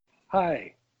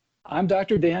Hi, I'm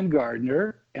Dr. Dan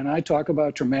Gardner, and I talk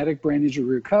about traumatic brain injury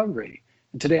recovery.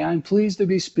 And today I'm pleased to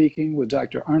be speaking with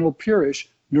Dr. Arnold Purish,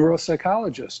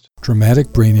 neuropsychologist.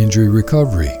 Traumatic brain injury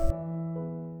recovery.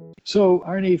 So,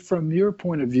 Arnie, from your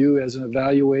point of view as an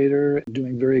evaluator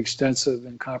doing very extensive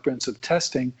and comprehensive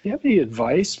testing, do you have any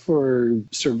advice for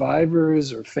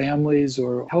survivors or families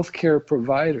or healthcare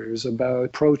providers about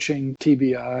approaching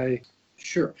TBI?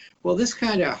 Sure. Well, this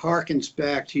kind of harkens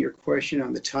back to your question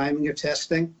on the timing of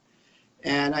testing.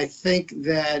 And I think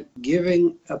that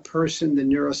giving a person the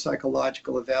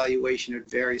neuropsychological evaluation at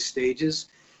various stages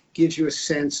gives you a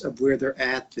sense of where they're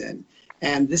at then.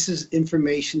 And this is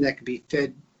information that can be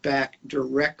fed back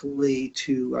directly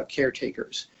to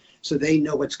caretakers. So they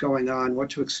know what's going on,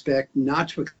 what to expect, not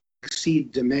to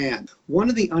exceed demand. One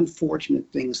of the unfortunate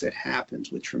things that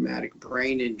happens with traumatic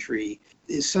brain injury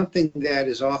is something that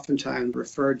is oftentimes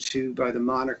referred to by the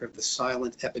moniker of the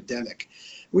silent epidemic,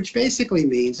 which basically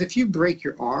means if you break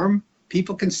your arm,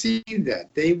 people can see that.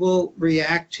 They will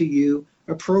react to you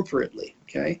appropriately,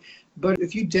 okay? But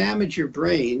if you damage your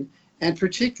brain, and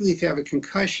particularly if you have a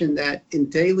concussion that in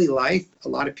daily life, a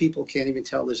lot of people can't even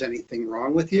tell there's anything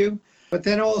wrong with you, but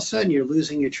then all of a sudden you're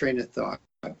losing your train of thought,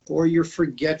 or you're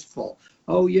forgetful.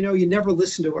 Oh, you never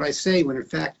listen to what I say, when in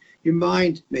fact your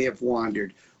mind may have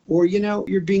wandered. Or,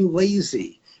 you're being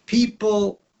lazy.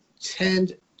 People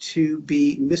tend to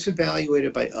be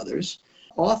misevaluated by others.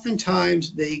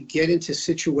 Oftentimes they get into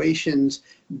situations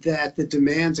that the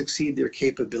demands exceed their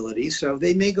capabilities. So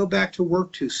they may go back to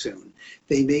work too soon.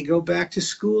 They may go back to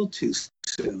school too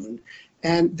soon,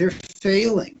 and they're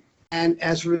failing. And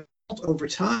as a result, over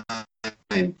time,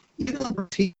 even though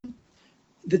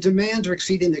the demands are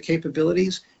exceeding their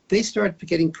capabilities, they start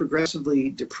getting progressively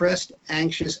depressed,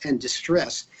 anxious, and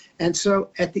distressed. And so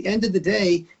at the end of the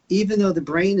day, even though the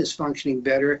brain is functioning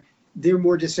better, they're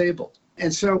more disabled.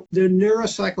 And so the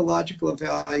neuropsychological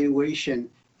evaluation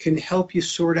can help you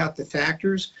sort out the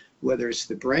factors, whether it's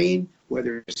the brain,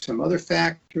 whether it's some other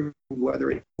factor, whether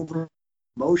it's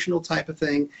emotional type of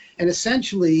thing, and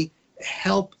essentially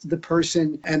help the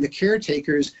person and the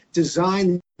caretakers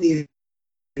design the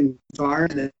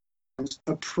environment that's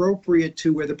appropriate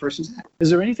to where the person's at.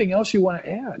 Is there anything else you want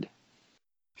to add?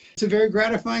 It's a very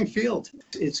gratifying field.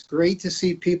 It's great to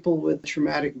see people with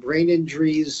traumatic brain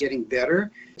injuries getting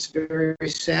better. It's very, very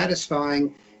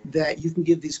satisfying that you can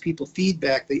give these people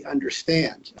feedback they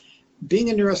understand.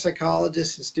 Being a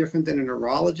neuropsychologist is different than a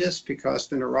neurologist, because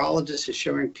the neurologist is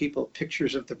showing people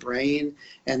pictures of the brain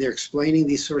and they're explaining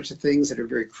these sorts of things that are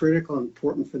very critical and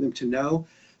important for them to know.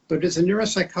 But as a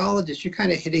neuropsychologist, you're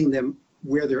kind of hitting them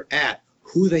where they're at,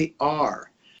 who they are.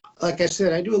 Like I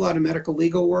said, I do a lot of medical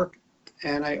legal work.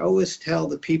 And I always tell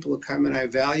the people who come and I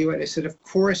evaluate, I said, of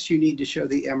course you need to show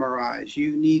the MRIs.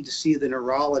 You need to see the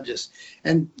neurologist.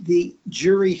 And the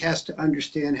jury has to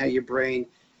understand how your brain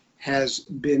has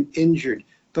been injured.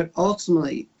 But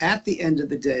ultimately, at the end of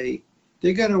the day,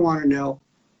 they're going to want to know,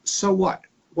 so what?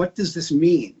 What does this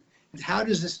mean? How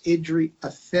does this injury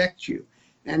affect you?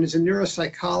 And as a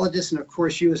neuropsychologist, and of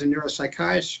course you as a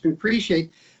neuropsychiatrist can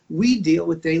appreciate, we deal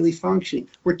with daily functioning.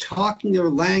 We're talking their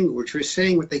language. We're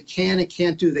saying what they can and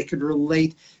can't do. They could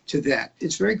relate to that.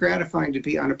 It's very gratifying to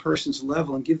be on a person's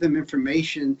level and give them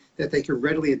information that they can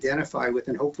readily identify with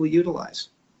and hopefully utilize.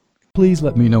 Please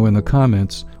let me know in the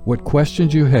comments what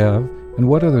questions you have and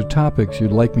what other topics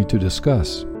you'd like me to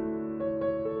discuss.